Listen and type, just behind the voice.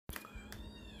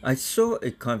I saw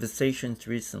a conversation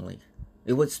recently.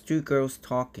 It was two girls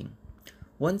talking.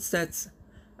 One says,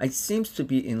 I seems to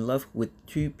be in love with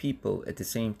two people at the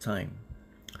same time.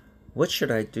 What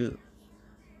should I do?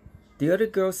 The other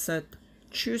girl said,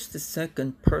 choose the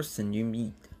second person you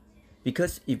meet.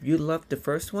 Because if you love the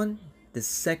first one, the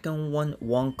second one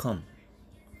won't come.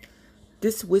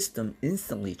 This wisdom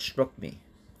instantly struck me.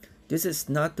 This is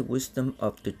not the wisdom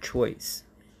of the choice.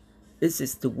 This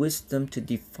is the wisdom to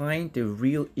define the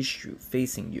real issue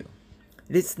facing you.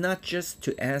 It is not just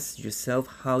to ask yourself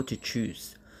how to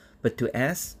choose, but to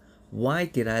ask, why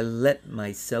did I let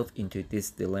myself into this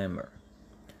dilemma?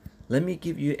 Let me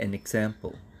give you an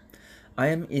example. I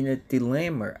am in a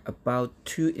dilemma about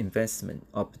two investment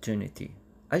opportunity.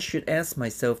 I should ask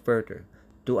myself further,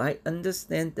 do I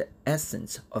understand the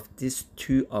essence of these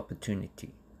two opportunity?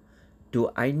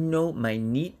 Do I know my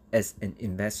need as an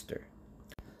investor?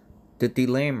 The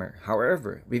dilemma,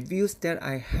 however, reveals that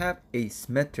I have a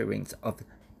smattering of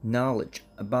knowledge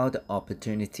about the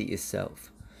opportunity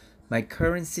itself, my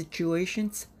current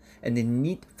situations, and the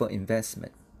need for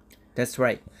investment. That's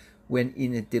right, when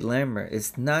in a dilemma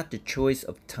is not the choice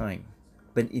of time,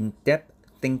 but in-depth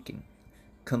thinking,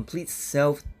 complete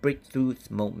self-breakthrough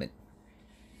moment.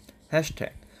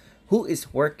 Hashtag, who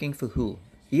is working for who?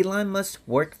 Elon must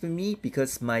work for me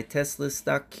because my Tesla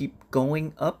stock keep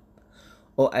going up,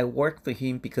 or I work for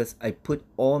him because I put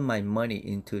all my money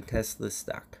into Tesla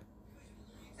stock.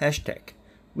 Hashtag,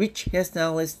 rich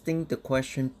hairstylists think the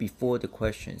question before the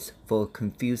questions for a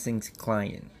confusing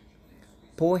client.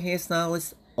 Poor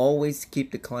hairstylists always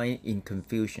keep the client in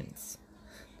confusions.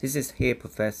 This is Hair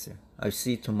Professor. I'll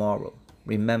see you tomorrow.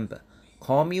 Remember,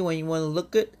 call me when you want to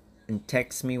look good and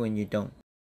text me when you don't.